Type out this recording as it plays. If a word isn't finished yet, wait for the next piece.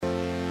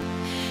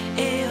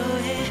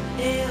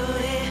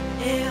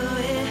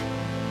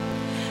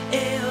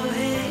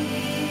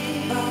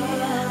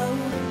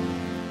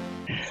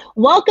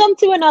Welcome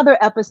to another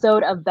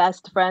episode of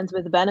Best Friends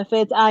with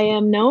Benefits. I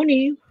am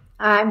Noni.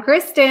 I'm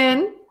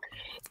Kristen.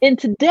 And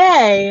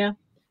today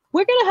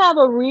we're going to have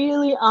a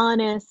really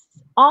honest,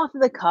 off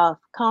the cuff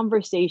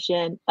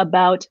conversation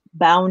about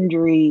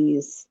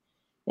boundaries.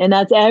 And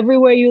that's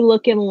everywhere you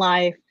look in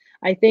life.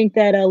 I think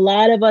that a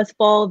lot of us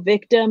fall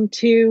victim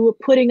to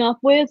putting up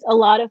with a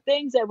lot of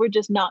things that we're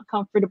just not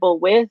comfortable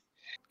with.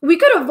 We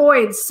could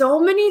avoid so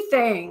many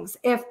things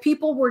if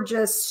people were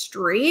just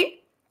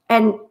straight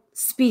and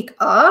speak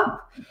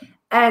up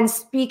and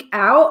speak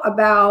out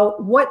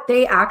about what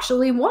they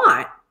actually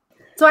want.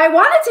 So I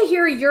wanted to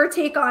hear your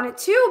take on it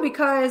too,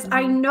 because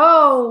I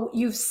know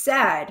you've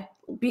said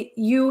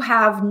you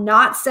have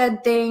not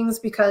said things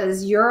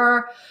because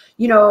you're,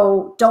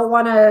 don't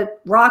want to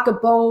rock a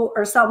boat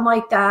or something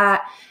like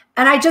that.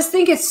 And I just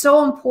think it's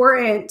so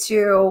important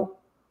to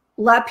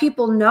let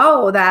people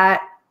know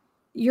that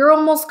you're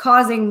almost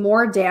causing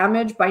more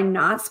damage by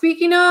not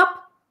speaking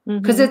up,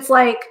 because it's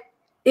like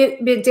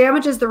it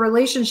damages the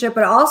relationship,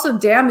 but it also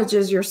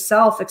damages your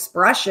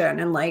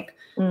self-expression and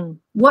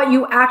what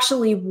you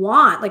actually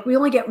want. Like, we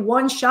only get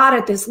one shot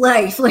at this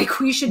life. Like,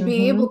 we should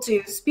be able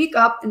to speak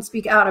up and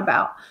speak out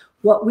about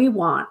what we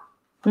want.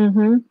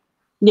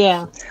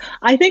 Yeah,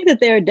 I think that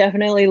there are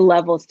definitely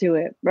levels to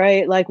it,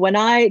 right? Like, when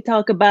I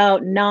talk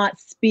about not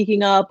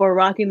speaking up or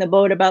rocking the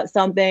boat about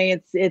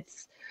something,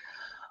 it's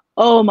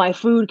oh, my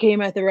food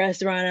came at the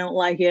restaurant, I don't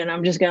like it, and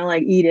I'm just gonna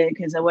eat it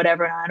because of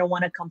whatever. I don't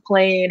want to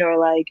complain,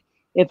 or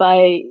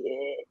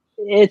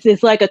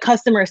it's like a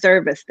customer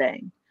service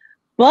thing.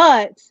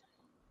 But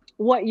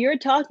what you're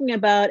talking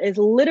about is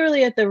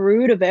literally at the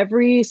root of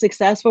every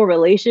successful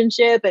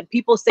relationship. And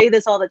people say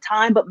this all the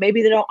time, but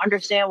maybe they don't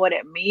understand what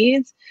it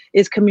means,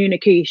 is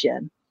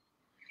communication.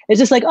 It's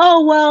just like,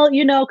 oh, well,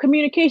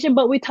 communication,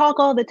 but we talk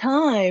all the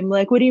time.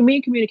 Like, what do you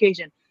mean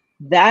communication?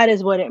 That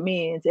is what it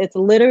means. It's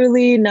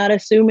literally not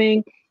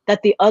assuming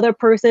that the other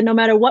person, no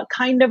matter what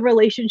kind of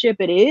relationship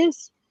it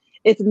is,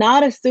 it's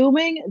not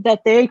assuming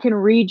that they can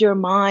read your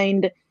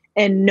mind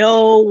and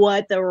know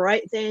what the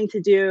right thing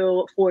to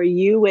do for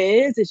you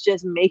is. It's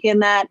just making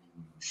that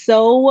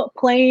so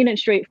plain and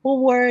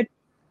straightforward.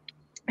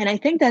 And I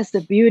think that's the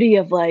beauty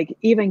of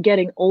even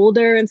getting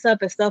older and stuff.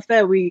 It's stuff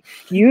that we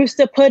used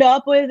to put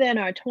up with in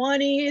our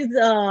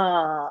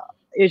 20s.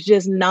 It's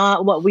just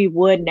not what we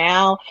would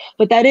now.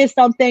 But that is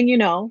something,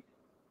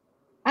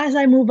 as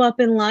I move up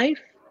in life,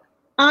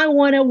 I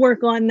want to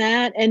work on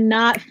that and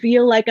not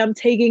feel like I'm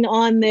taking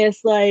on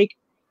this, I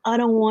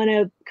don't want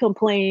to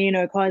complain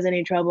or cause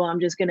any trouble, I'm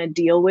just going to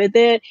deal with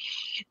it.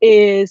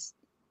 Is,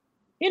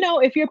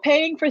 if you're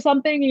paying for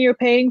something and you're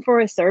paying for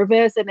a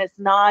service and it's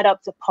not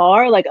up to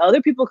par,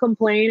 other people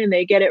complain and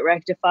they get it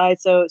rectified.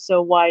 So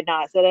why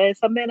not? So that is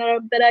something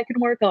that I can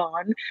work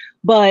on.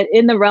 But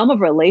in the realm of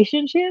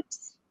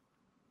relationships,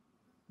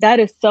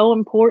 that is so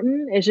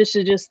important. It's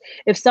just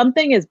if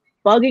something is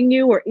bugging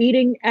you or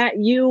eating at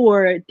you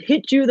or it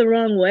hit you the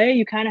wrong way,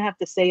 you kind of have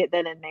to say it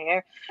then and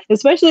there.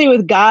 Especially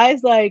with guys,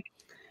 if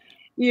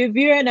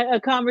you're in a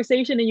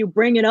conversation and you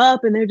bring it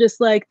up and they're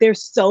just they're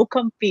so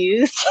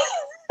confused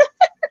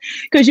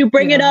because you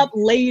bring it up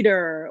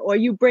later, or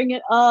you bring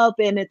it up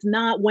and it's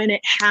not when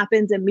it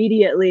happens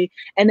immediately,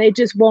 and they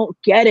just won't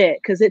get it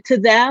because to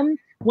them,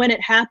 when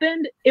it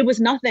happened, it was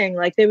nothing.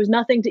 There was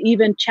nothing to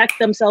even check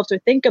themselves or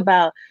think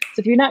about. So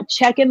if you're not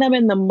checking them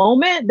in the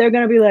moment, they're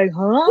going to be like,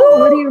 huh?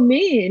 What do you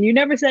mean? You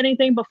never said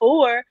anything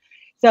before.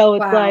 So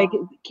it's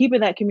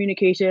keeping that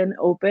communication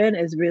open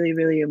is really,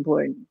 really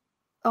important.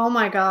 Oh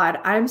my God.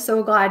 I'm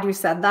so glad you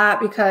said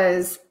that,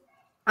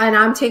 and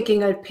I'm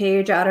taking a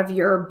page out of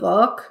your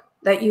book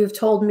that you've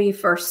told me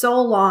for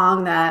so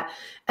long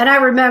and I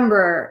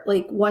remember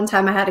one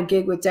time I had a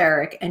gig with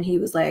Derek and he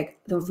was like,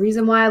 the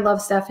reason why I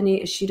love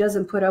Stephanie is she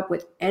doesn't put up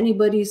with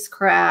anybody's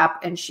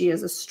crap, and she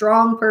is a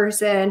strong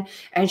person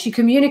and she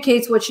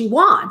communicates what she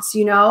wants,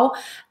 And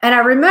I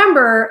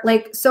remember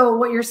so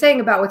what you're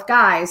saying about with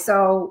guys.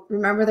 So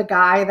remember the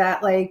guy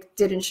that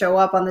didn't show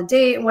up on the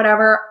date and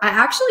whatever, I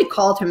actually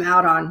called him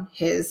out on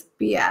his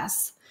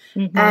BS.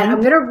 And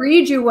I'm going to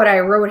read you what I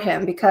wrote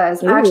him,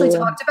 because I actually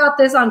talked about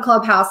this on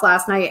Clubhouse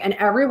last night and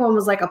everyone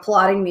was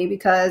applauding me,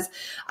 because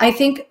I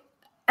think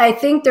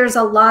there's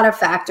a lot of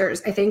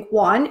factors. I think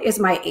one is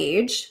my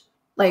age.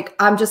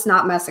 I'm just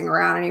not messing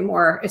around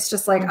anymore. It's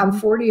just I'm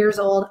 40 years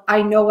old.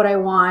 I know what I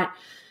want.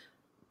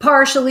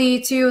 Partially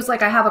too is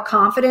I have a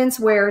confidence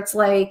where it's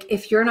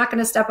if you're not going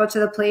to step up to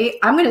the plate,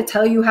 I'm going to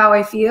tell you how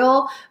I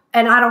feel.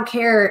 And I don't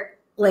care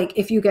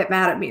if you get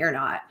mad at me or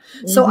not.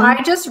 So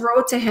I just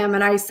wrote to him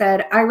and I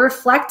said, I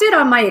reflected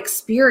on my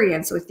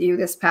experience with you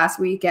this past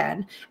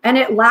weekend, and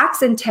it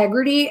lacks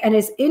integrity and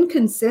is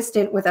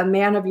inconsistent with a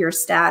man of your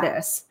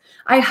status.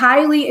 I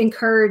highly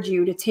encourage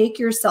you to take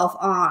yourself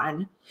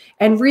on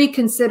and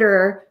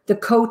reconsider the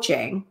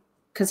coaching,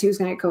 because he was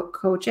going to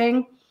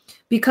coaching,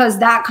 because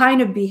that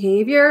kind of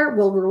behavior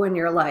will ruin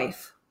your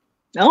life.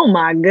 Oh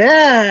my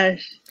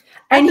gosh.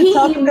 And he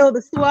tough pill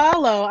to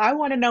swallow. I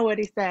want to know what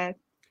he said.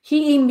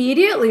 He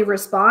immediately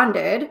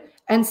responded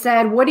and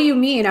said, "What do you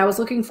mean? I was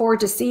looking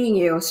forward to seeing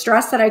you.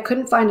 Stressed that I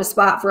couldn't find a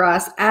spot for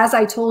us. As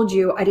I told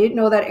you, I didn't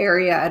know that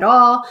area at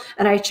all.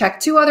 And I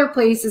checked 2 other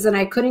places and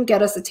I couldn't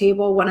get us a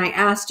table when I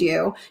asked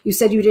you. You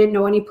said you didn't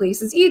know any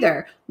places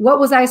either. What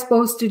was I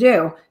supposed to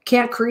do?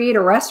 Can't create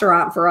a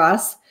restaurant for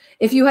us.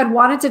 If you had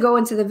wanted to go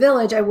into the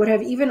village, I would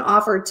have even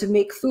offered to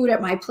make food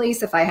at my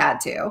place if I had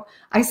to."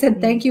 I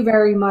said, "Thank you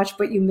very much,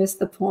 but you missed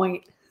the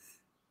point."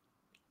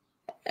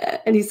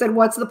 And he said,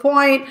 "What's the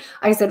point?"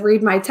 I said,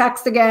 "Read my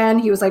text again."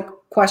 He was like,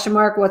 question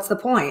mark, "What's the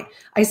point?"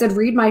 I said,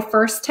 "Read my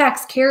first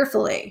text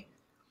carefully."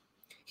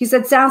 He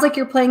said, "Sounds like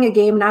you're playing a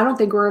game and I don't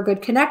think we're a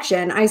good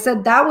connection." I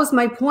said, "That was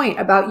my point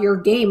about your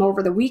game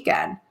over the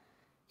weekend."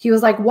 He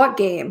was like, "What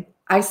game?"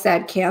 I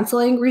said,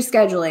 "Canceling,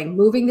 rescheduling,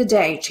 moving the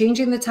day,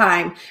 changing the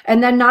time,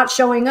 and then not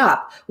showing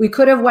up. We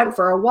could have went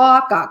for a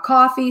walk, got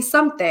coffee,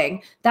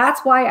 something.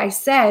 That's why I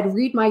said,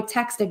 read my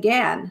text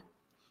again.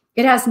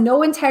 It has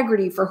no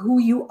integrity for who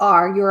you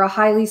are. You're a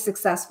highly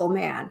successful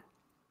man."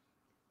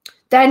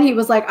 Then he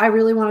was like, "I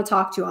really want to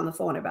talk to you on the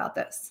phone about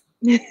this."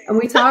 And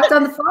we talked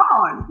on the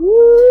phone.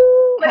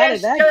 Woo, how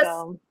did that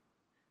go?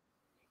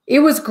 It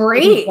was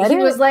great. He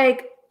was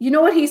like, you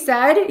know what he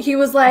said? He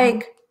was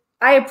like,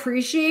 "I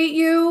appreciate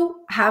you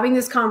having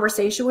this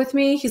conversation with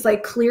me." He's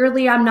like,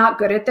 "Clearly I'm not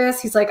good at this."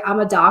 He's like, "I'm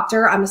a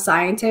doctor. I'm a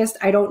scientist.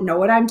 I don't know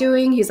what I'm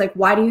doing." He's like,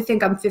 "Why do you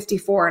think I'm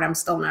 54 and I'm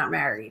still not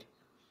married?"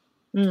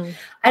 And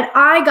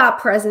I got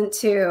present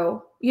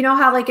too. You know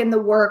how like in the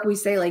work we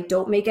say like,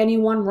 don't make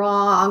anyone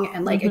wrong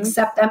and like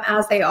accept them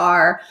as they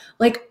are.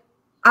 Like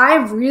I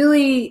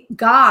really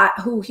got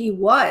who he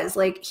was.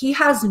 Like he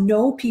has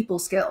no people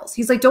skills.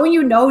 He's like, "Don't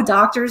you know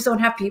doctors don't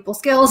have people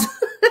skills?"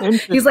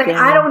 He's like,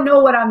 "I don't know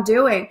what I'm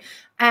doing."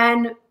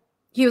 And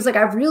he was like,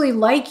 "I really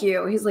like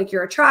you." He's like,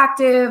 "You're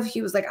attractive."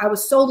 He was like, "I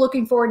was so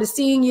looking forward to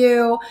seeing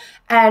you."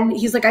 And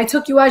he's like, "I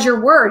took you as your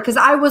word." Because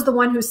I was the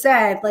one who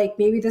said like,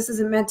 maybe this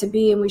isn't meant to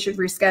be and we should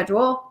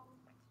reschedule.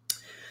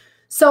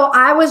 So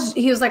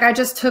he was like, "I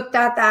just took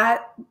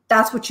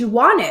that's what you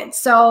wanted."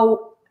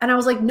 So, and I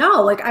was like,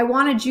 "No, like I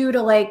wanted you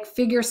to like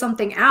figure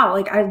something out.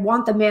 Like I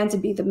want the man to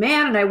be the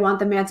man and I want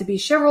the man to be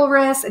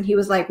chivalrous." And he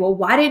was like, "Well,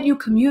 why didn't you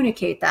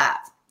communicate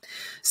that?"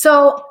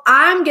 So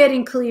I'm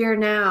getting clear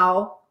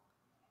now.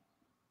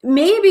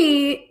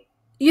 Maybe,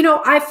 you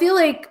know, I feel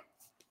like,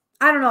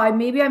 I don't know,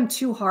 maybe I'm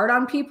too hard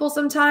on people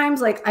sometimes.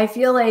 Like I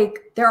feel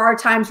like there are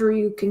times where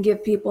you can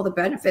give people the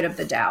benefit of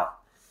the doubt.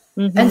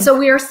 And so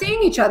we are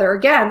seeing each other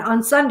again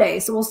on Sunday.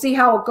 So we'll see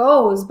how it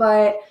goes.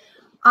 But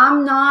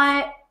I'm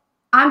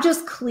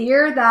just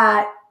clear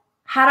that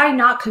had I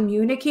not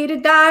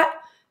communicated that,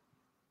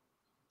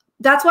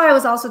 that's why I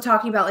was also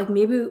talking about like,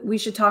 maybe we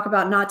should talk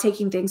about not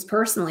taking things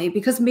personally,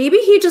 because maybe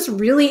he just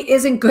really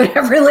isn't good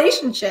at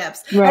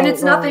relationships and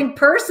it's nothing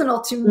personal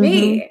to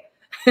me.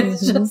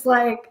 It's just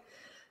like,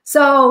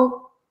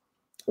 so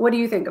what do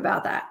you think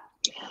about that?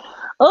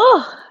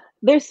 Oh,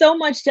 there's so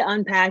much to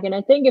unpack. And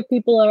I think if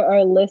people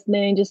are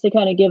listening, just to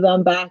kind of give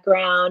them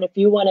background, if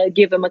you want to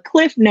give them a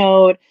cliff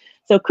note.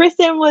 So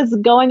Kristen was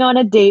going on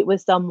a date with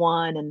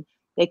someone and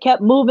they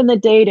kept moving the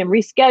date and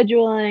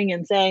rescheduling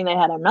and saying they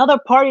had another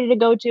party to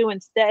go to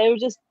instead. It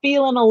was just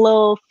feeling a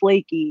little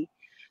flaky.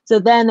 So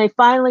then they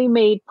finally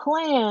made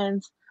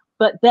plans.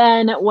 But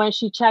then when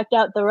she checked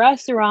out the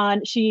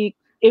restaurant,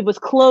 it was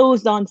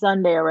closed on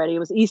Sunday already. It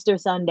was Easter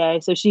Sunday.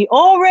 So she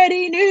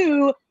already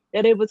knew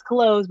that it was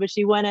closed, but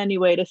she went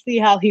anyway to see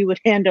how he would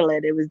handle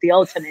it. It was the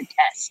ultimate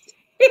test.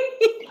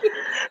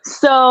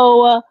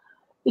 So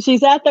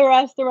she's at the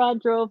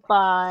restaurant, drove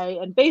by,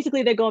 and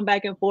basically they're going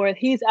back and forth.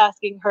 He's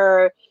asking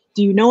her,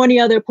 "Do you know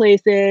any other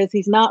places?"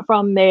 He's not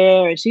from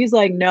there. And she's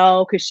like,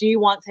 no, because she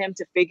wants him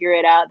to figure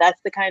it out. That's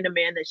the kind of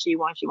man that she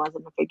wants. She wants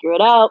him to figure it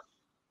out.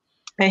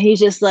 And he's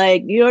just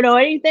like, "You don't know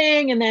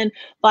anything." And then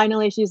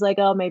finally she's like,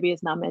 "Oh, maybe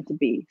it's not meant to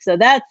be." So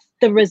that's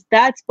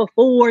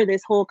before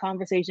this whole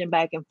conversation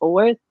back and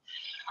forth.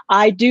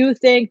 I do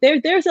think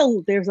there's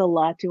a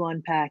lot to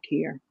unpack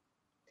here.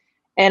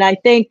 And I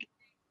think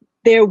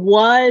there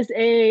was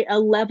a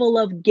level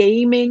of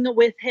gaming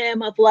with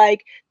him, of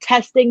like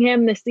testing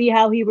him to see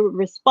how he would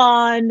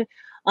respond.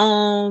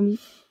 And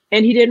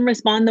he didn't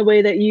respond the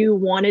way that you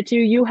wanted to.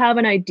 You have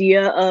an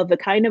idea of the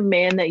kind of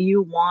man that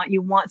you want.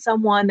 You want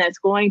someone that's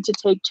going to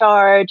take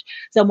charge,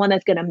 someone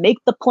that's going to make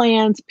the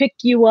plans, pick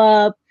you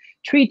up,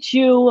 treat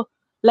you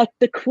like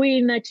the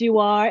queen that you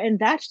are. And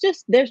that's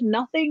just, there's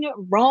nothing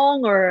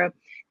wrong or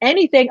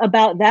anything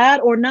about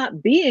that or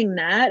not being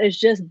that. It's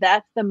just,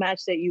 that's the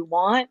match that you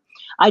want.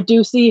 I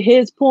do see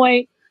his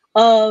point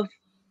of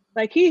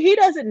like, he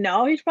doesn't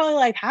know. He's probably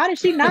like, how does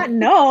she not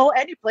know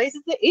any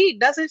places to eat?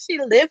 Doesn't she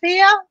live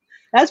here?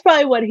 That's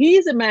probably what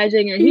he's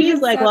imagining. And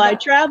he's like, well, I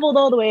traveled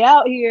all the way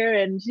out here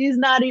and she's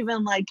not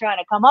even like trying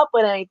to come up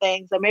with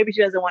anything. So maybe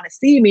she doesn't want to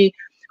see me.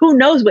 Who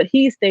knows what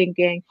he's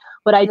thinking?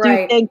 But I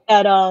do think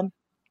that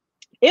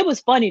it was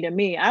funny to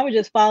me. I was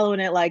just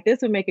following it like,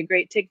 this would make a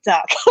great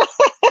TikTok.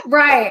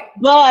 Right.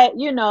 But,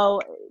 you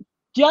know,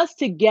 just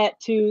to get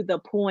to the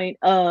point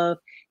of,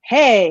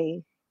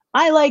 hey,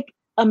 I like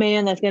a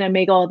man that's going to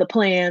make all the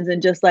plans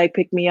and just like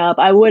pick me up.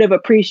 I would have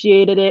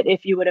appreciated it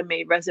if you would have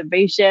made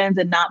reservations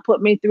and not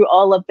put me through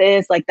all of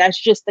this. Like, that's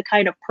just the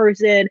kind of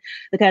person,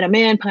 the kind of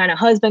man, kind of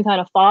husband, kind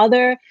of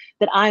father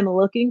that I'm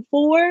looking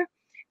for.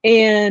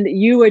 And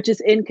you are just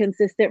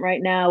inconsistent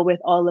right now with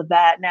all of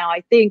that. Now,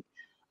 I think,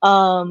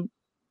 and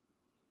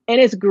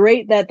it's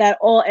great that that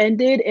all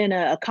ended in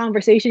a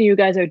conversation. You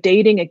guys are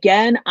dating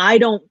again. I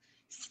don't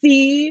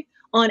see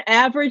on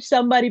average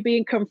somebody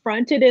being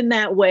confronted in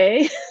that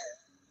way.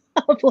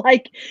 Of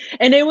like,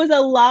 and it was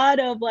a lot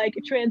of like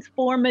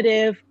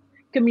transformative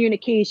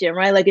communication,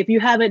 right? Like, if you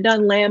haven't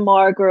done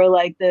Landmark or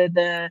like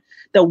the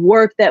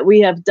work that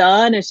we have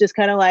done, it's just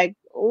kind of like,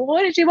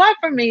 what did you want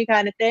from me,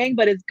 kind of thing.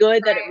 But it's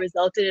good that it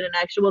resulted in an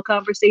actual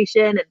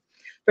conversation, and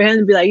for him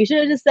to be like, you should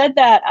have just said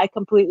that. I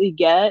completely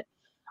get.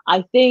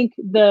 I think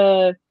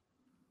like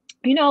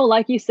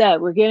you said,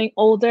 we're getting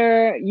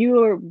older.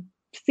 You are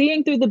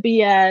seeing through the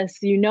BS,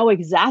 you know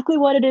exactly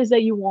what it is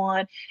that you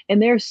want.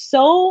 And there's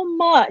so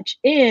much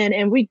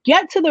and we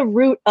get to the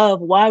root of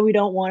why we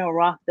don't want to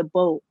rock the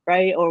boat,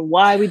 right? Or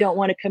why we don't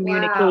want to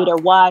communicate, or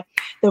why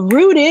the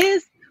root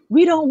is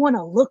we don't want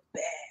to look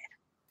bad.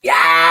 Yes.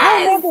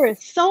 I remember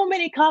so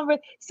many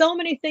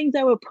things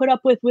I would put up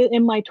with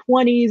in my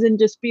 20s and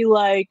just be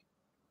like,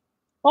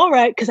 all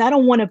right, because I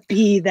don't want to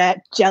be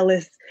that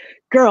jealous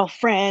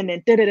girlfriend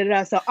and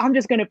da-da-da-da. So I'm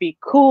just going to be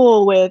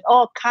cool with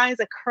all kinds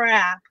of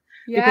crap.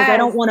 Yes. Because I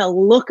don't want to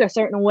look a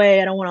certain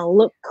way. I don't want to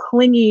look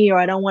clingy, or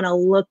I don't want to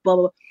look blah,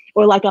 blah, blah,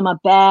 or like I'm a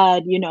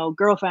bad,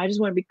 girlfriend. I just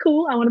want to be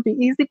cool. I want to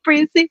be easy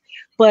breezy.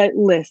 But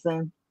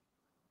listen,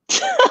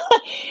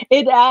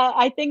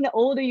 I think the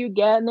older you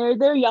get, and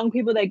there are young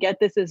people that get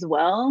this as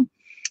well,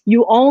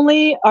 you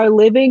only are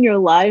living your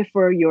life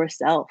for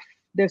yourself.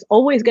 There's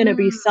always going to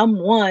be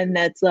someone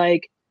that's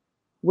like,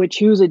 would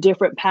choose a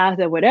different path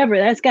or whatever.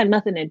 That's got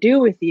nothing to do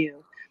with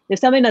you. If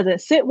something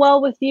doesn't sit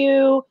well with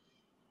you,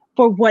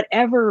 for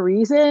whatever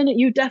reason,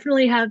 you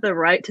definitely have the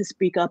right to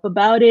speak up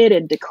about it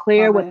and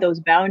declare what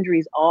those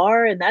boundaries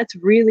are. And that's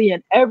really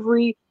in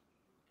every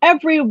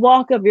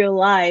walk of your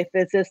life.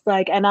 It's just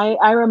like, and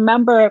I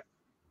remember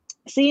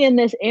seeing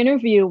this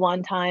interview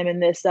one time,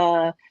 and this,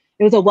 it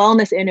was a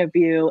wellness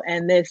interview.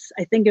 And this,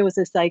 I think it was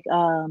this like,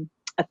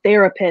 a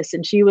therapist,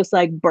 and she was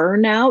like,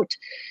 burnout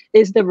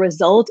is the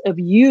result of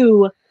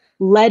you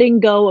letting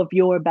go of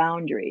your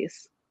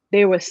boundaries.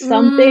 There was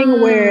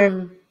something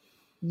where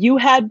you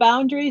had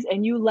boundaries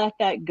and you let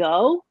that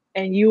go,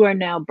 and you are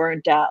now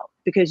burnt out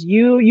because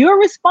you're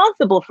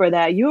responsible for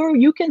that.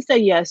 You can say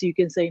yes, you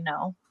can say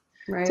no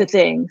to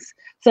things.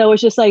 So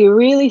it's just like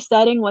really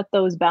setting what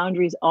those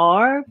boundaries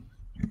are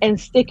and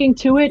sticking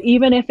to it,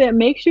 even if it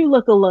makes you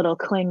look a little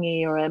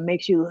clingy or it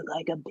makes you look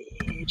like a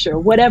bitch or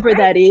whatever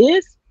that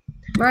is.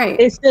 Right.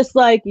 It's just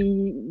like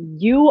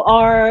you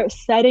are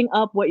setting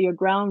up what your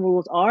ground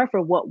rules are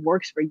for what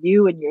works for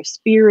you and your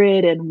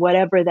spirit and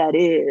whatever that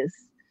is.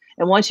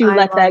 And once you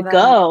let that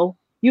go,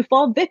 you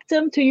fall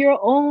victim to your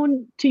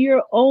own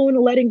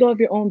letting go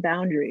of your own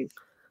boundaries.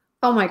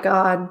 Oh my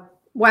God.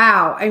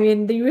 Wow. I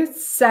mean, you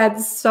said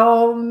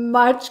so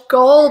much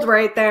gold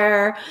right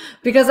there,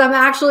 because I'm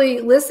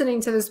actually listening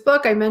to this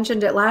book. I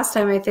mentioned it last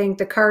time, I think,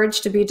 The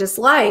Courage to Be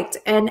Disliked.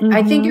 And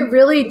I think it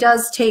really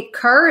does take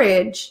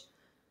courage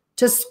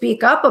to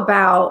speak up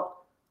about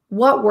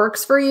what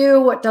works for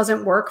you, what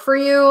doesn't work for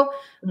you.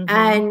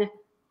 And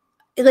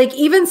like,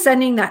 even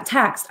sending that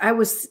text, I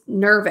was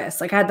nervous.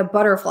 Like, I had the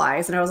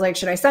butterflies and I was like,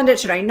 should I send it?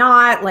 Should I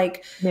not?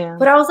 Like,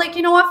 but I was like,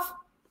 you know what?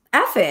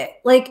 F it.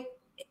 Like,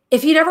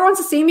 if he never wants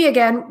to see me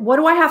again, what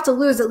do I have to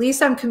lose? At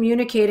least I'm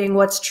communicating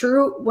what's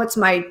true,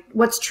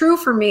 what's true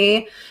for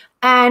me.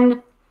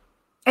 And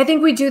I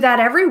think we do that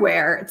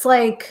everywhere. It's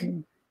like,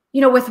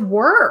 with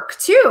work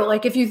too.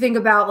 Like, if you think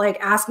about like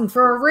asking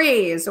for a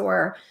raise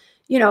or,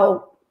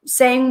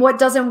 saying what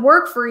doesn't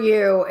work for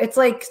you, it's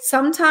like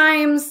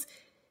sometimes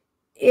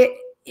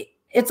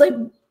it's like,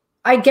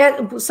 I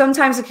get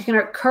sometimes it can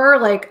occur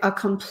like a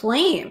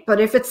complaint, but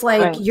if it's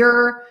like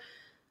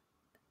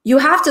you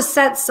have to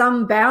set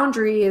some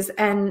boundaries,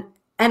 and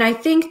I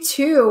think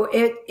too,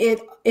 it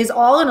is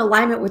all in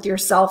alignment with your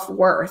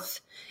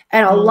self-worth.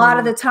 And a lot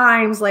of the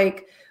times,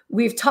 like,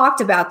 we've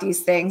talked about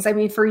these things, I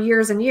mean, for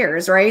years and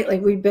years, right?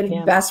 Like, we've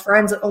been best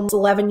friends almost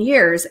 11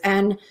 years,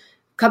 and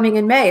coming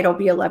in May, it'll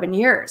be 11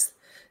 years.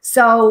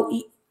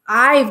 So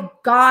I've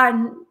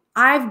gotten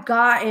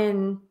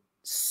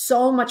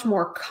so much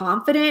more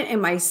confident in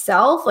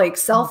myself, like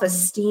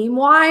self-esteem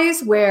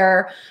wise,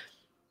 where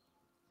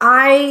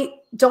I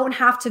don't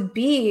have to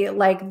be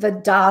like the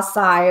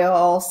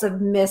docile,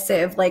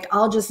 submissive, like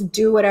I'll just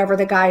do whatever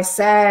the guy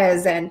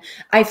says. And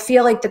I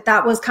feel like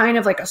that was kind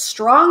of like a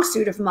strong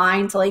suit of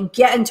mine to like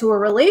get into a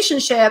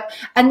relationship.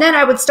 And then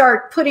I would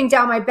start putting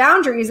down my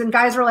boundaries, and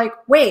guys were like,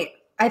 wait,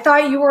 I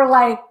thought you were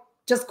like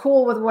just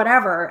cool with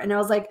whatever. And I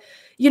was like,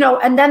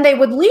 and then they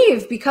would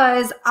leave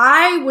because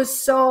I was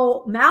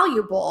so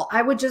malleable.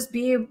 I would just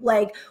be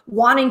like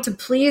wanting to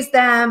please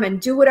them and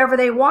do whatever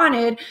they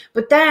wanted.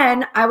 But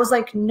then I was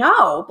like,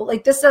 no, but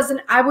like,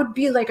 I would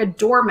be like a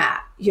doormat,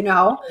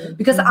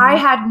 because I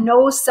had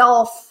no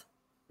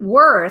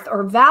worth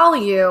or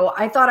value,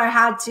 I thought I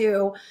had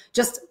to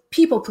just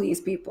people please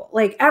people,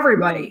 like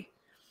everybody.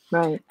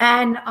 Right.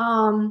 And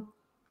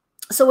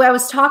so what I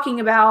was talking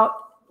about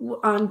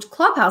on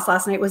Clubhouse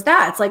last night was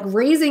that it's like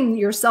raising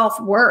your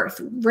self-worth,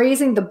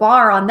 raising the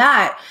bar on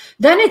that.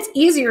 Then it's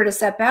easier to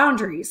set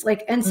boundaries.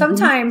 Like, and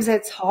sometimes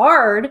it's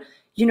hard,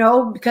 you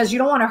know, because you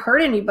don't want to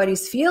hurt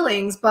anybody's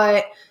feelings.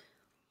 But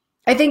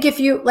I think if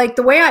you, like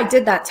the way I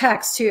did that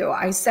text too,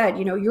 I said,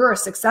 you know, you're a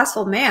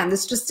successful man.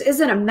 This just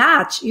isn't a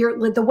match.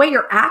 The way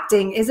you're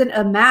acting isn't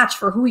a match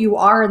for who you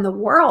are in the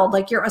world.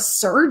 Like, you're a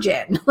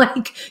surgeon,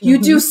 like you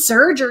do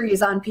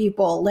surgeries on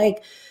people,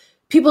 like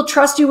people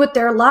trust you with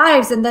their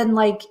lives. And then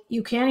like,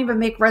 you can't even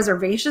make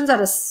reservations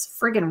at a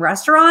friggin'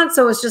 restaurant.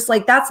 So it's just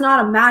like, that's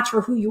not a match for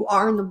who you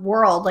are in the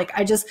world. Like,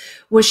 I just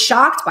was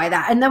shocked by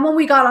that. And then when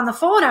we got on the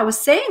phone, I was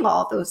saying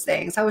all those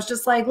things. I was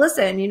just like,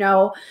 listen, you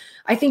know,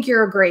 I think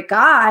you're a great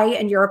guy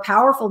and you're a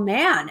powerful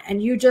man,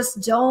 and you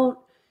just don't,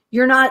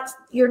 you're not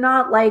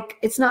like,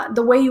 it's not,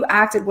 the way you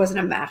acted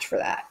wasn't a match for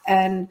that.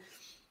 And,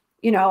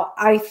 you know,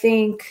 I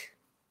think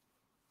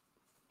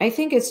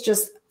it's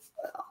just,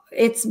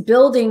 it's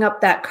building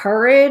up that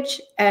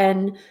courage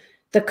and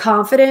the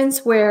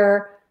confidence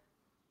where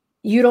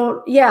you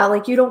don't,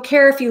 like you don't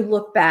care if you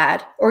look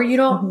bad, or you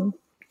don't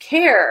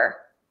care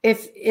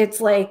if it's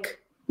like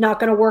not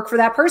going to work for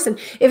that person.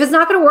 If it's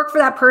not going to work for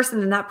that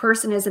person, then that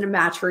person isn't a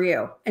match for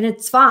you, and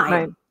it's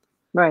fine.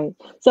 Right.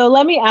 So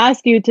let me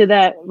ask you to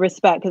that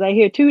respect, because I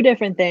hear two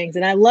different things,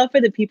 and I love for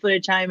the people to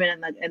chime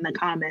in the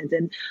comments.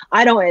 And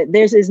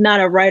this is not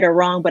a right or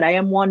wrong, but I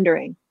am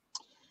wondering,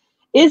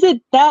 is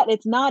it that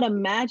it's not a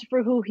match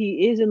for who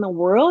he is in the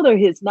world, or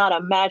it's not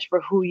a match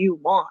for who you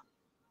want?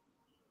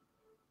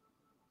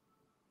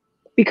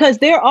 Because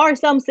there are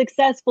some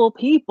successful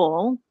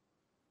people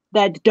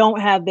that don't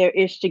have their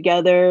ish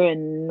together,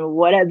 and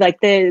whatever, like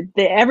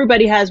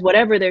everybody has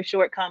whatever their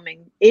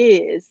shortcoming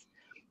is,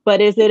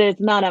 but it's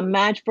not a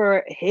match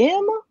for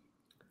him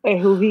or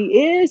who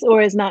he is,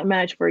 or it's not a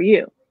match for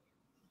you?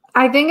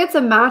 I think it's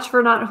a match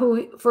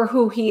for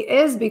who he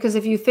is, because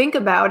if you think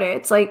about it,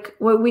 it's like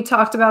what we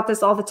talked about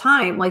this all the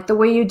time. Like, the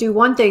way you do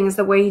one thing is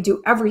the way you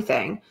do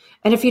everything.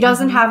 And if he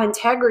doesn't have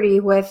integrity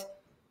with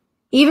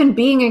even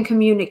being in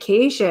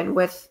communication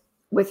with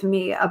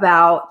me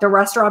about the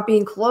restaurant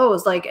being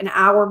closed like an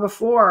hour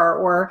before,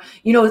 or,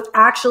 you know,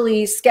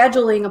 actually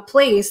scheduling a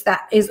place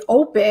that is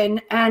open,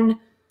 and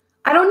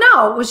I don't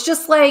know, it was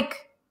just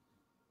like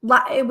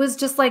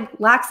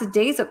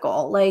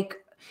lackadaisical. Like,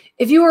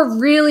 if you were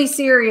really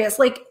serious,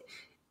 like,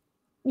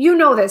 you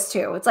know this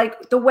too. It's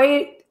like the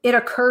way it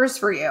occurs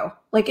for you.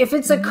 Like, if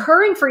it's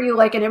occurring for you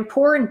like an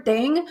important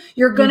thing,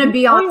 you're going to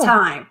be on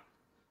time.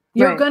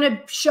 You're going to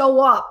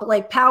show up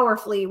like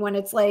powerfully when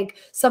it's like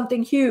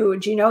something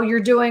huge. You know, you're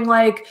doing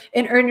like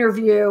an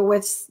interview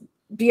with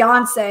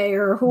Beyonce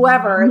or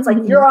whoever. It's like,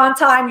 you're on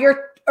time,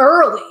 you're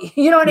early.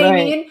 You know what I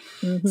mean?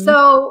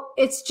 So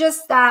it's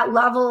just that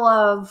level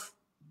of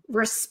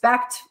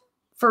respect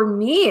for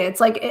me. It's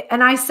like,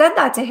 and I said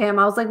that to him.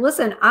 I was like,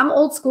 listen, I'm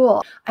old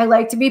school. I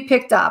like to be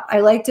picked up. I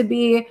like to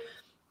be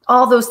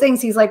all those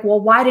things. He's like, well,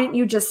 why didn't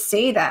you just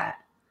say that?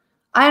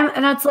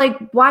 And it's like,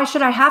 why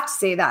should I have to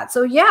say that?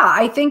 So yeah,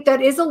 I think that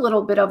is a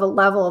little bit of a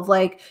level of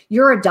like,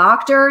 you're a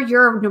doctor,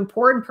 you're an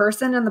important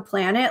person on the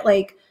planet.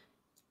 Like,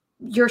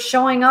 you're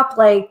showing up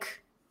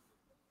like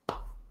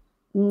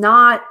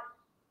not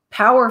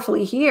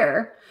powerfully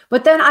here.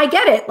 But then I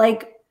get it.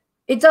 Like,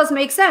 it does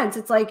make sense.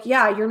 It's like,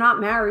 yeah, you're not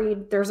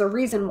married. There's a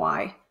reason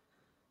why.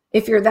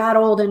 If you're that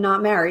old and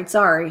not married,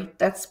 sorry,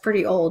 that's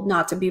pretty old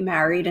not to be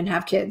married and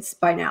have kids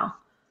by now.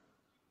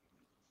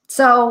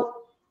 So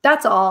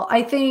that's all.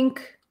 I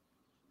think,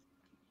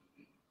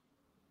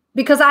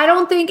 because I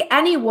don't think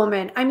any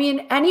woman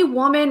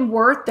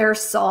worth their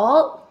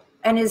salt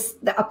and is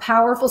a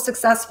powerful,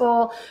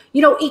 successful,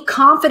 you know, a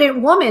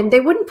confident woman, they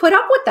wouldn't put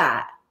up with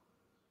that.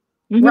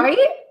 Right?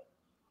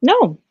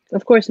 No,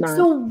 of course not.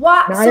 So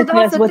what? Not if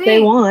that's what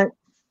they want.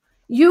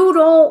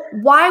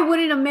 Why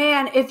wouldn't a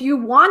man, if you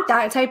want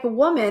that type of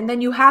woman,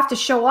 then you have to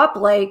show up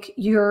like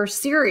you're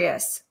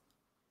serious.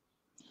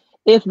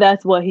 If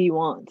that's what he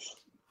wants.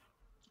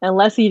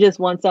 Unless he just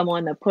wants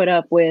someone to put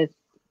up with,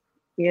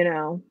 you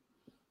know,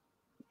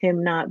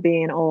 him not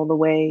being all the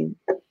way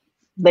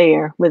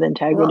there with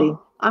integrity.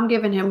 Well, I'm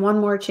giving him one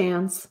more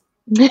chance.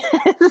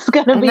 It's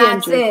going to be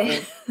interesting.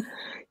 It.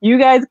 You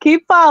guys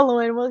keep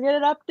following. We'll get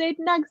an update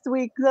next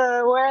week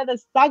where the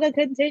saga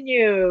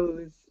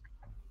continues.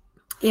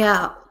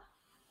 Yeah.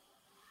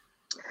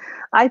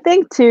 I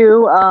think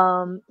too,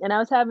 and I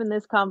was having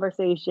this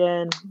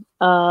conversation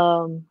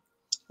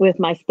with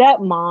my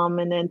stepmom,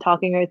 and then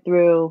talking her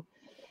through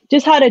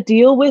just how to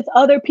deal with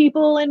other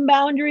people and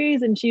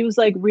boundaries. And she was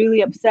like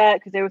really upset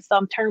because there was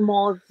some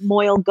turmoil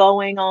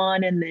going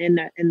on in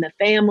the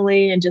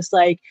family, and just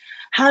like,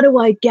 how do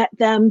I get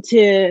them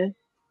to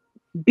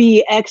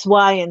be X,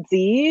 Y, and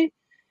Z?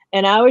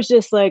 And I was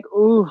just like,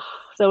 ooh.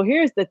 So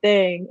here's the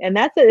thing, and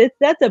that's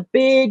a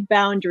big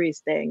boundaries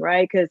thing,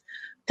 right? Because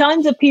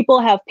tons of people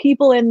have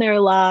people in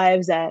their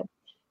lives that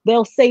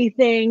they'll say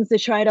things to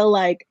try to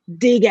like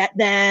dig at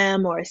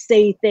them or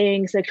say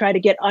things to try to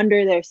get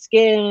under their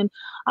skin.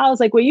 I was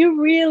like, well,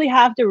 you really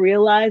have to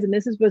realize, and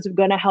this is what's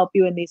going to help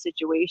you in these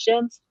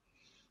situations.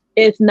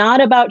 It's not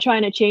about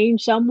trying to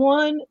change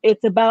someone.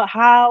 It's about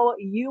how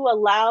you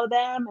allow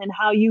them and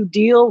how you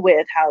deal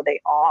with how they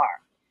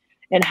are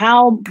and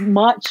how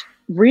much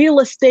real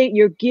estate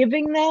you're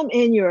giving them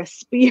in your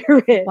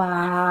spirit.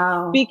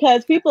 Wow.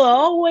 Because people are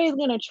always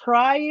going to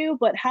try you,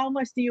 but how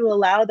much do you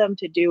allow them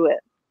to do it?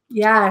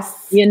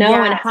 Yes. You know,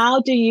 yes. and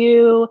how do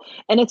you,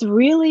 and it's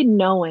really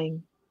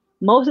knowing.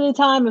 Most of the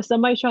time, if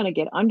somebody's trying to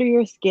get under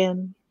your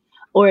skin,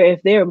 or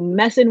if they're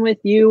messing with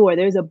you, or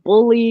there's a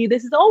bully,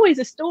 this is always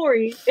a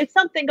story. It's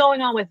something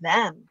going on with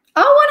them.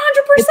 Oh,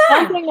 100%. It's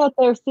something that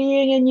they're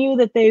seeing in you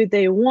that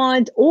they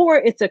want, or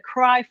it's a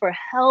cry for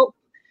help.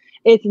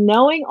 It's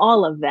knowing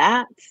all of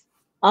that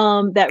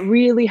that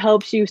really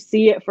helps you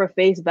see it for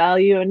face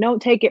value and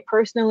don't take it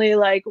personally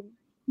like,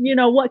 you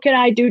know, what can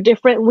I do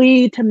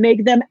differently to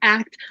make them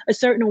act a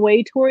certain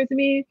way towards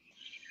me?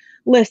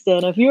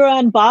 Listen, if you're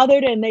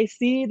unbothered and they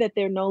see that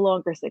they're no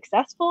longer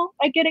successful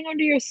at getting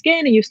under your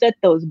skin and you set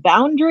those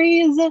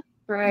boundaries,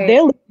 right,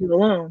 they'll leave you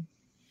alone.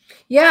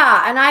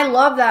 Yeah. And I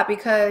love that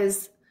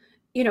because,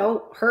 you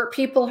know, hurt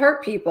people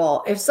hurt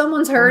people. If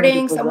someone's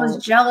hurting, 100%. Someone's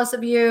jealous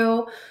of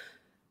you.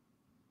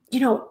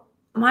 You know,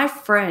 my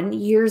friend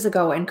years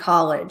ago in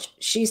college,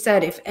 she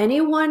said, if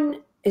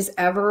anyone is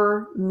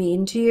ever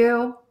mean to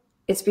you,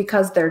 it's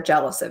because they're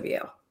jealous of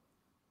you.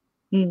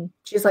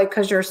 She's like,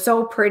 because you're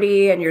so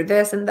pretty and you're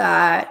this and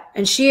that.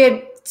 And she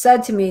had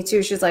said to me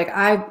too, she's like,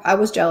 I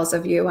was jealous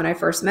of you when I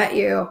first met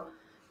you,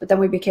 but then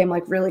we became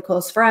like really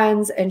close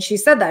friends. And she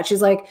said that.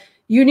 She's like,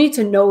 you need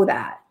to know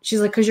that. She's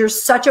like, because you're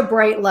such a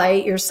bright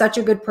light. You're such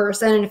a good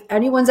person. And if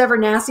anyone's ever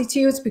nasty to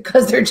you, it's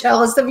because they're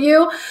jealous of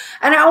you.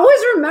 And I always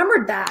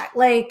remembered that.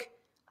 Like,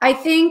 I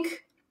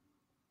think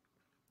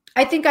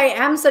I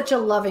am such a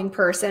loving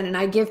person and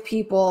I give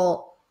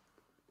people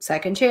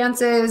second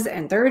chances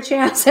and third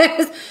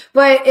chances,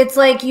 but it's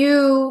like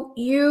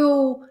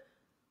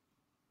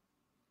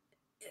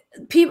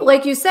people,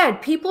 like you said,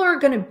 people are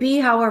going to be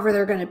however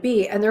they're going to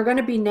be, and they're going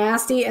to be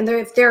nasty. And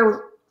if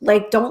they're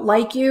like, don't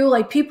like you,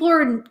 like people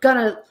are going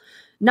to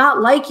not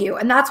like you.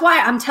 And that's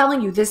why I'm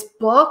telling you this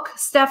book,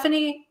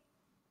 Stephanie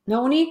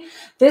Noni,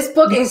 this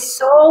book is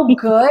so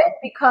good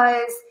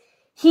because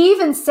he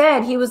even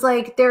said, he was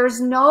like,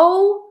 there's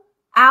no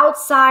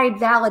outside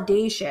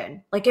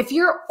validation. Like if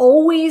you're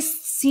always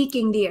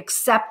seeking the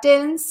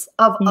acceptance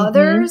of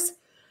others,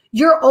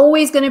 you're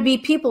always going to be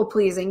people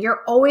pleasing.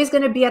 You're always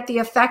going to be at the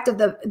effect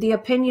of the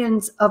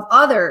opinions of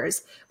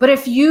others. But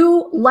if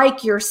you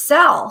like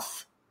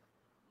yourself,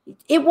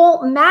 it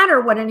won't matter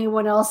what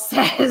anyone else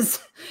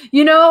says.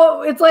 You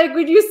know, it's like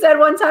when you said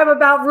one time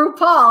about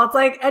RuPaul, it's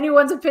like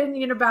anyone's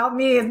opinion about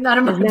me is none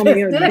of my business.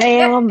 Your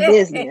damn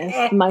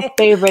business. My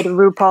favorite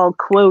RuPaul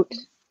quote.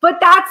 But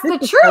that's the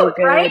truth,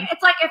 right?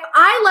 It's like if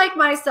I like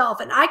myself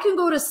and I can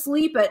go to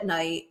sleep at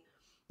night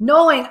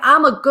knowing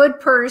I'm a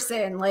good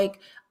person, like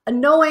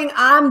knowing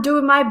I'm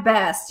doing my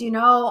best, you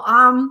know,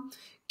 I'm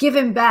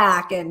giving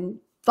back and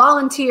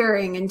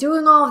volunteering and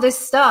doing all of this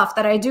stuff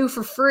that I do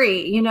for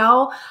free, you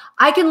know,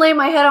 I can lay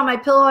my head on my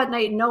pillow at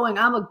night knowing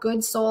I'm a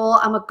good soul,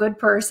 I'm a good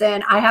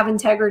person, I have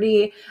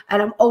integrity,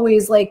 and I'm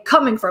always like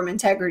coming from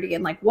integrity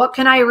and like, what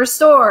can I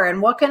restore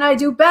and what can I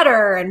do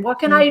better and what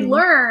can I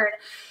learn?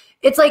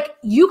 It's like,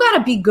 you got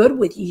to be good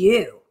with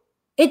you.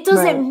 It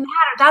doesn't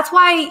matter. That's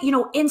why, you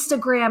know,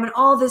 Instagram and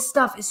all this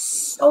stuff is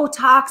so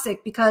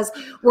toxic because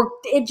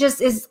it just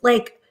is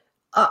like,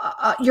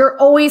 you're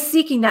always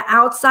seeking the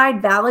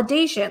outside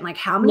validation. Like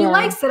how many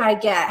likes did I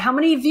get? How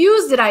many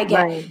views did I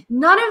get?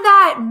 None of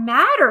that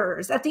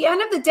matters. At the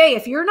end of the day,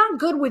 if you're not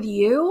good with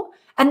you,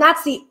 and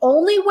that's the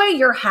only way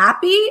you're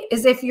happy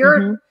is if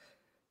you're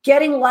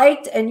getting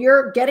liked and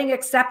you're getting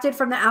accepted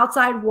from the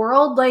outside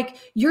world, like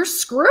you're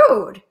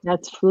screwed.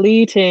 That's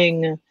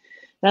fleeting.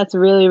 That's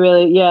really,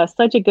 really,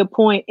 such a good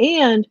point.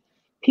 And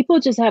people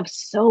just have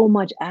so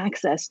much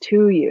access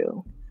to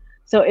you.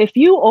 So if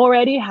you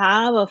already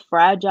have a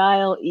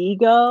fragile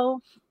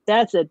ego,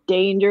 that's a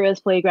dangerous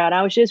playground.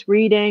 I was just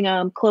reading,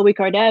 Khloe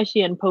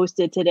Kardashian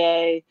posted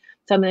today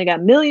something that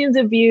got millions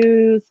of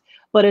views.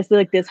 But it's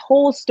like this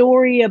whole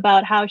story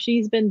about how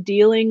she's been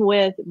dealing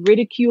with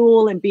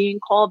ridicule and being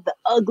called the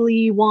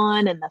ugly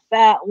one and the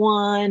fat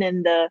one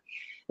and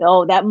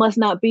that must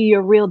not be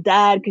your real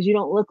dad because you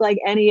don't look like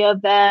any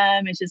of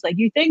them. It's just like,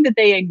 you think that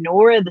they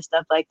ignore the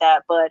stuff like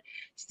that, but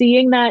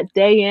seeing that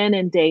day in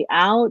and day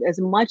out, as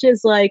much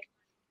as like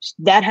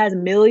that has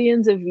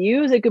millions of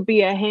views, it could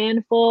be a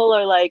handful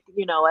or like,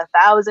 you know,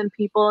 1,000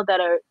 people that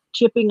are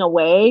chipping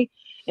away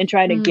and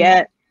trying to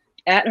get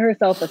at her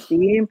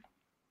self-esteem.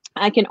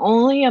 I can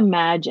only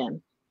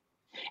imagine.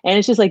 And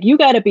it's just like, you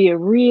got to be a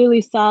really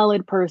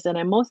solid person.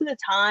 And most of the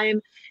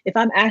time, if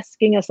I'm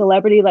asking a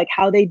celebrity like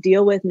how they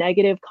deal with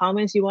negative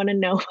comments, you want to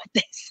know what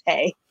they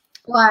say.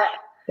 What?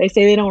 They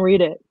say they don't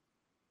read it.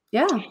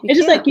 Yeah. It's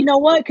just like, you know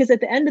what? Because at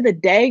the end of the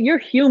day, you're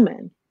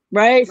human,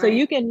 right? So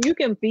you can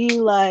be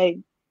like,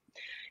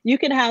 You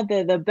can have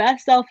the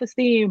best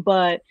self-esteem,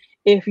 but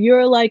if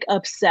you're like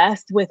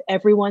obsessed with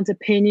everyone's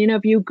opinion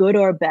of you, good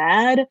or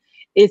bad,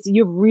 it's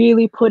you're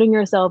really putting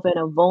yourself in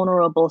a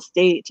vulnerable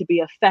state to be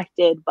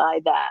affected by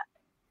that.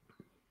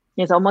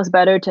 It's almost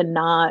better to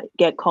not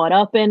get caught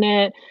up in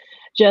it.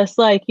 Just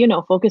like,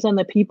 focus on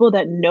the people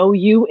that know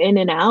you in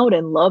and out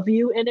and love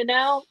you in and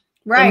out.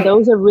 Right. And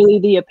those are really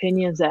the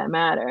opinions that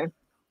matter.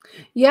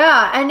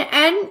 Yeah,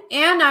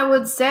 and I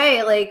would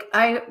say, like,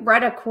 I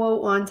read a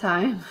quote one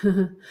time,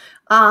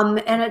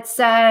 and it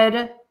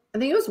said, I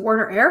think it was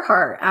Werner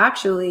Erhard,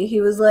 actually. He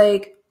was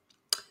like,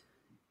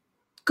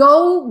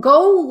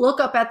 go look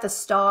up at the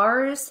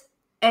stars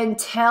and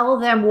tell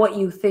them what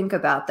you think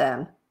about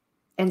them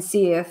and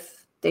see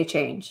if they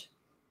change.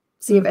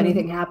 See if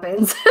anything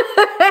happens.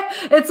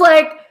 It's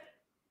like,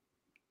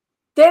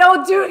 they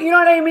don't do, you know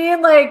what I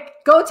mean? Like,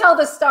 go tell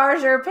the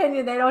stars your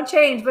opinion. They don't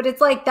change. But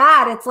it's like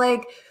that. It's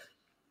like,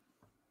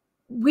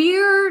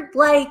 we're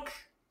like,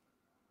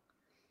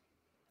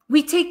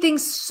 we take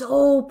things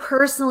so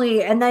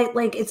personally, and that,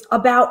 like, it's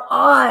about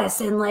us,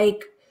 and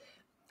like,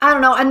 I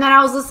don't know. And then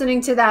I was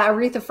listening to that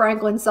Aretha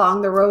Franklin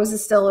song, "The Rose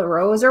Is Still a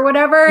Rose" or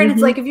whatever. And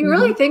it's like, if you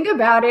really think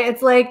about it,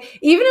 it's like,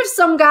 even if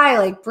some guy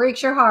like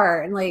breaks your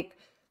heart and like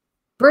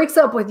breaks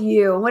up with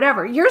you and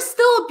whatever, you're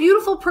still a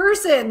beautiful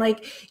person.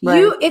 Like,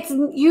 you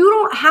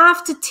don't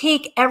have to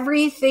take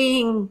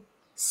everything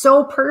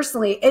so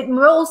personally. It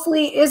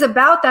mostly is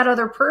about that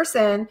other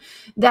person,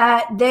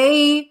 that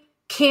they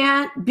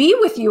can't be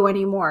with you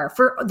anymore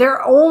for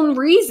their own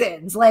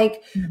reasons.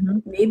 Like,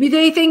 maybe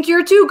they think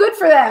you're too good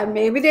for them.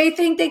 Maybe they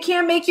think they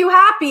can't make you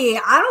happy.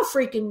 I don't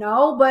freaking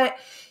know, but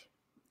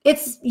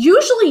it's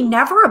usually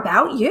never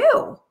about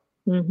you.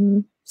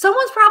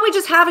 Someone's probably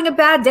just having a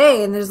bad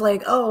day, and there's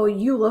like, oh,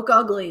 you look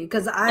ugly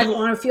because I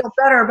want to feel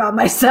better about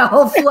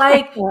myself.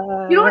 Like, you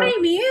know what I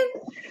mean?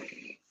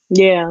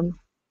 Yeah.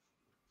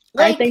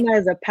 Like, I think that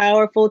is a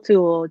powerful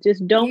tool.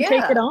 Just don't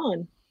take it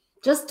on.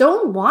 Just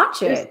don't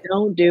watch it. Just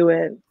don't do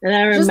it. And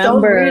I Just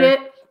don't read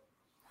remember it.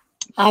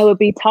 I would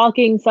be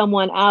talking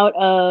someone out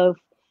of,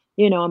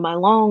 in my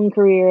long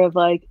career of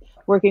like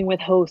working with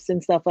hosts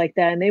and stuff like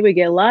that, and they would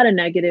get a lot of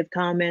negative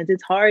comments.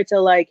 It's hard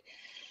to like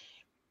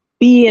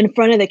be in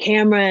front of the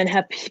camera and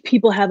have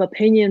people have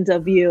opinions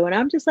of you. And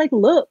I'm just like,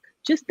 look,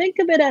 just think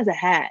of it as a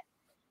hat,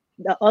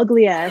 the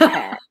ugly ass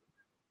hat,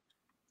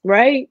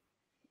 right?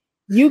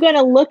 You're going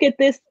to look at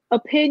this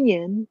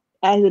opinion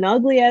as an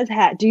ugly ass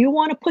hat. Do you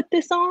want to put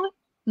this on?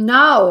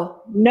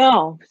 No.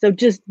 So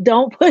just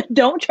don't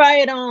try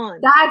it on.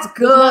 That's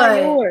good. It's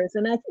not yours.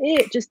 And that's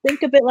it. Just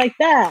think of it like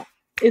that.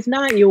 It's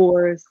not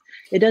yours.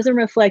 It doesn't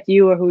reflect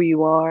you or who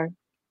you are.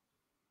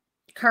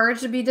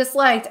 Courage to be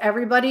Disliked.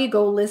 Everybody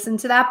go listen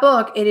to that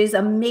book. It is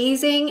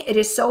amazing. It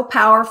is so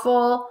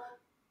powerful.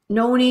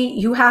 Noni,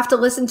 you have to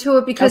listen to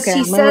it, because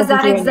he says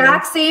that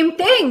exact same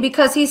thing,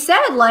 because he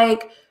said,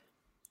 like,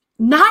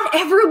 not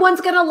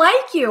everyone's going to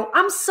like you.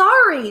 I'm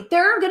sorry.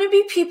 There are going to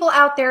be people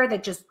out there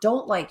that just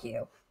don't like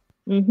you.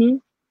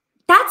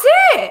 That's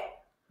it.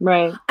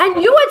 Right.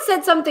 And you had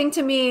said something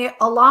to me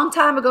a long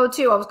time ago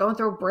too. I was going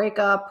through a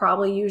breakup,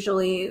 probably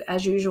usually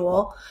as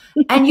usual.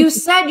 And you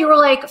said, you were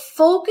like,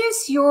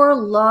 focus your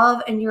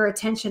love and your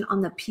attention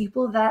on the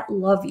people that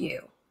love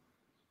you.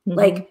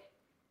 Like,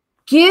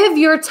 give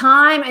your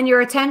time and your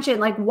attention.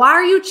 Like, why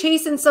are you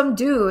chasing some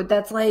dude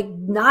that's like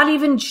not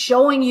even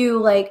showing you,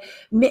 like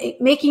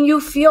making you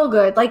feel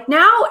good? Like,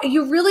 now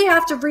you really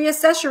have to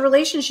reassess your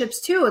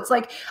relationships too. It's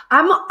like,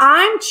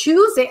 I'm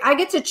choosing, I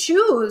get to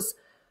choose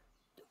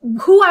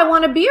who I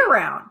want to be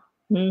around.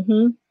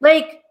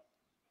 Like,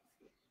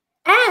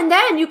 and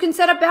then you can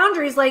set up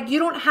boundaries. Like, you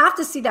don't have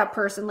to see that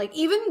person. Like,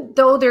 even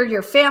though they're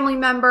your family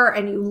member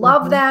and you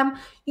love them,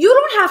 you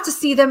don't have to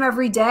see them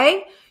every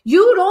day.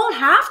 You don't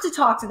have to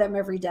talk to them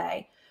every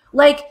day.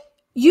 Like,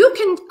 you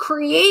can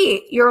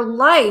create your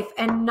life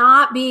and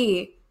not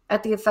be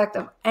at the effect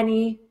of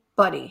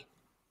anybody.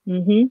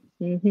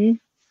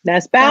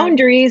 That's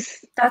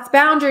boundaries. That's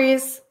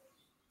boundaries.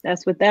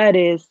 That's what that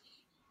is.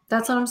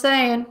 That's what I'm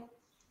saying.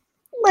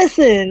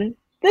 Listen,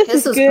 this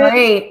is good.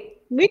 Great.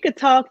 We could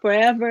talk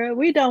forever.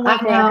 We don't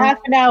want for half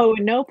an hour with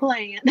no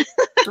plan.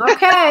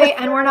 Okay,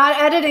 and we're not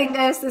editing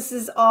this. This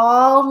is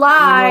all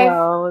live.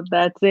 No,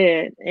 that's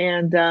it.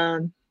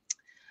 And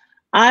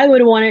I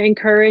would want to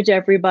encourage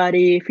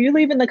everybody, if you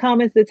leave in the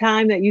comments the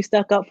time that you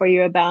stuck up for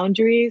your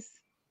boundaries,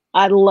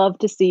 I'd love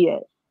to see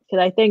it,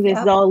 because I think this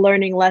is all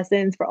learning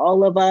lessons for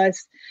all of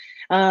us.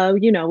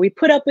 We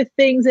put up with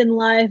things in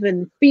life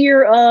and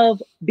fear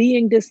of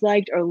being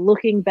disliked or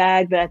looking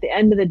bad, but at the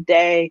end of the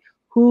day,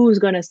 who's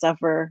going to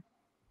suffer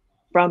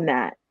from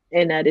that?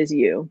 And that is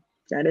you.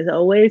 That is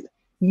always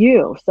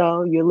you.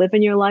 So you're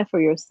living your life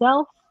for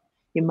yourself.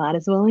 You might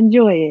as well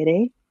enjoy it,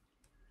 eh?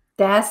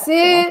 That's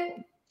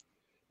it.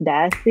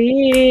 That's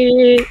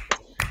it.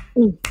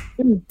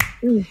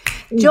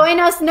 Join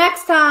us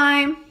next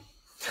time.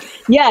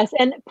 Yes,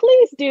 and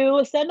please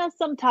do send us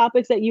some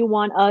topics that you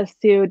want us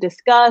to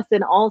discuss,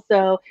 and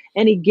also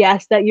any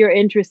guests that you're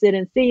interested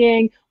in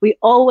seeing. We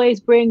always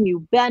bring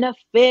you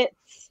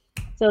benefits.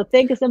 So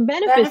think of some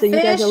benefits that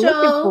you guys are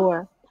looking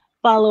for.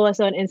 Follow us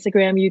on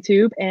Instagram,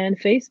 YouTube, and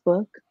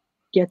Facebook.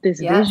 Get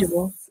this Yes.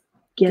 visual.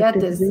 Get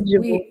this this.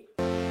 visual.